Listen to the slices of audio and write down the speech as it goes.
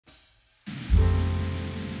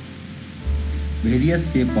Various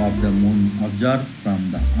shapes of the moon observed from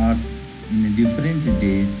the earth in different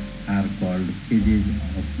days are called phases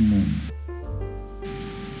of moon.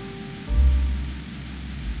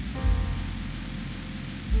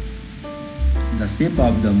 The shape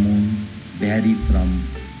of the moon varies from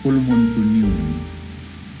full moon to new moon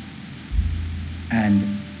and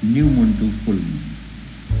new moon to full moon.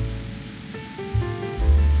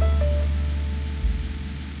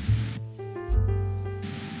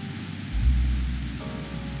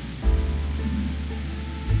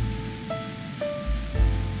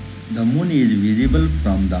 The moon is visible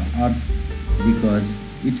from the earth because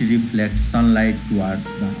it reflects sunlight towards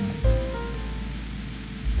the earth.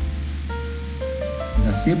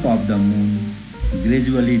 The shape of the moon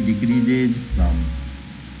gradually decreases from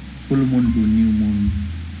full moon to new moon,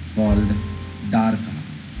 called dark half.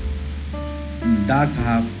 In dark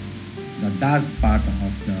half, the dark part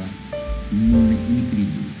of the moon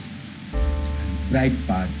increases and bright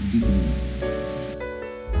part decreases.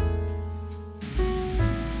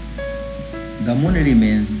 The moon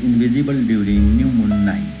remains invisible during new moon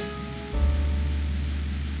night.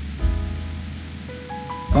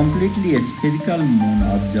 Completely spherical moon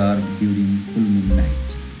observed during full moon night.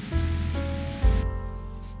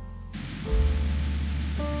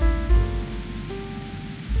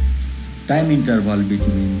 Time interval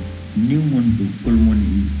between new moon to full moon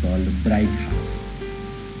is called bright half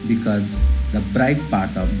because the bright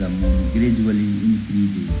part of the moon gradually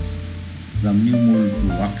increases from new moon to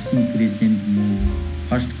waxing crescent moon,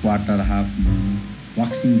 first quarter half moon,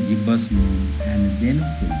 waxing gibbous moon, and then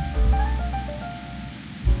full moon.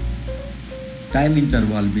 Time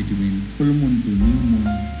interval between full moon to new moon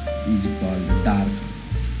is called dark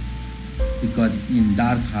half because in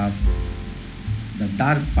dark half the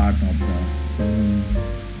dark part of the moon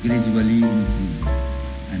gradually increases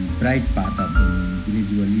and bright part of the moon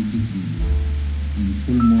gradually decreases. In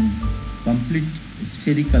full moon, complete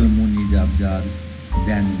spherical moon is observed,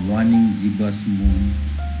 then waning gibbous moon,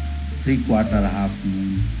 three-quarter half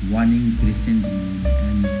moon, waning crescent moon,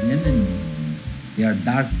 and then new moon, where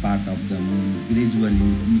dark part of the moon gradually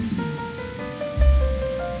increases.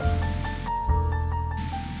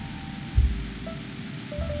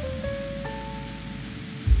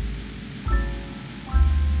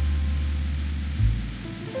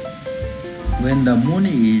 When the moon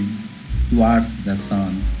is towards the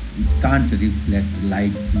sun, it can't reflect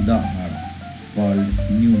light to the earth, called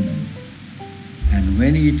new moon. And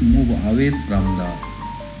when it moves away from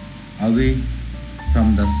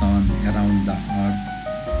the sun around the earth,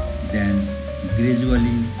 then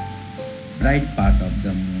gradually bright part of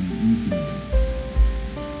the moon increases.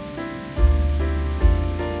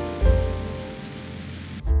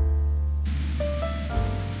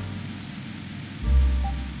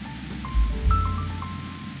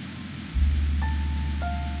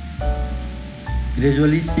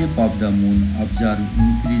 Gradually, shape of the moon observed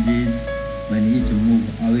increases when it moves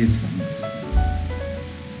away from the sun.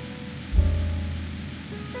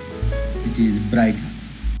 It is brighter.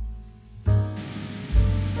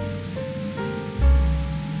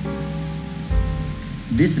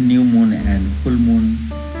 This new moon and full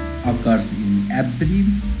moon occurs in every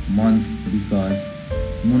month because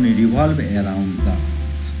moon revolves around the earth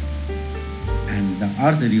and the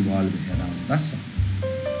earth revolves around the sun.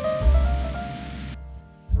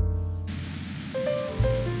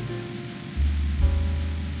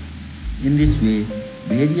 In this way,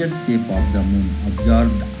 various shapes of the moon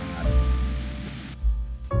observed are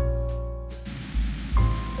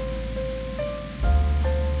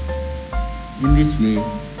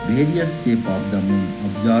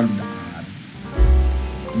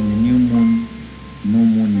in the new moon, no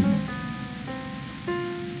moon is.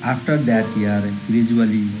 After that year,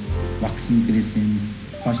 gradually waxing crescent,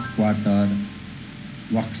 first quarter,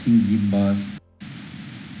 waxing gibbous.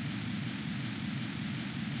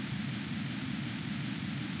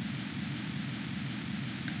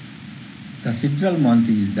 The sidereal month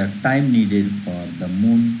is the time needed for the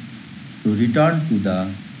moon to return to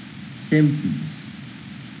the same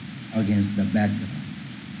place against the background,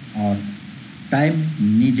 or time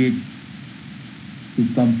needed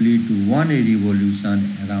to complete one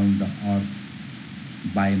revolution around the earth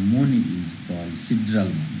by moon is called sidereal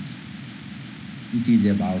month. It is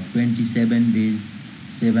about 27 days,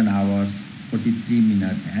 7 hours, 43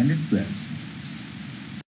 minutes and 12 seconds.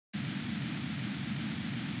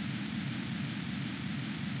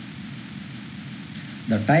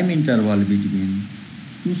 The time interval between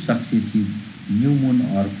two successive new moon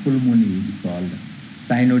or full moon is called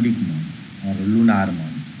synodic month or lunar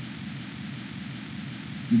month.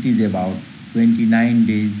 It is about 29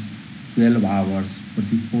 days, 12 hours,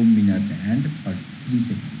 44 minutes and 43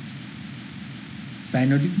 seconds.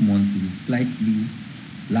 Synodic month is slightly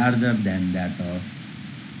larger than that of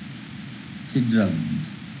sidereal month.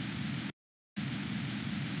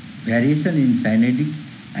 Variation in synodic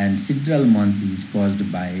and sidereal month is caused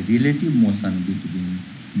by relative motion between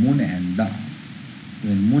Moon and the Earth.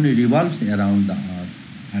 When Moon revolves around the Earth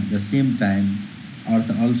at the same time, Earth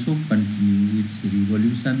also continues its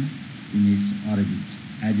revolution in its orbit.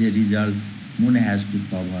 As a result, Moon has to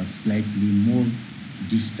cover slightly more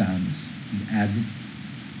distance as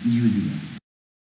usual.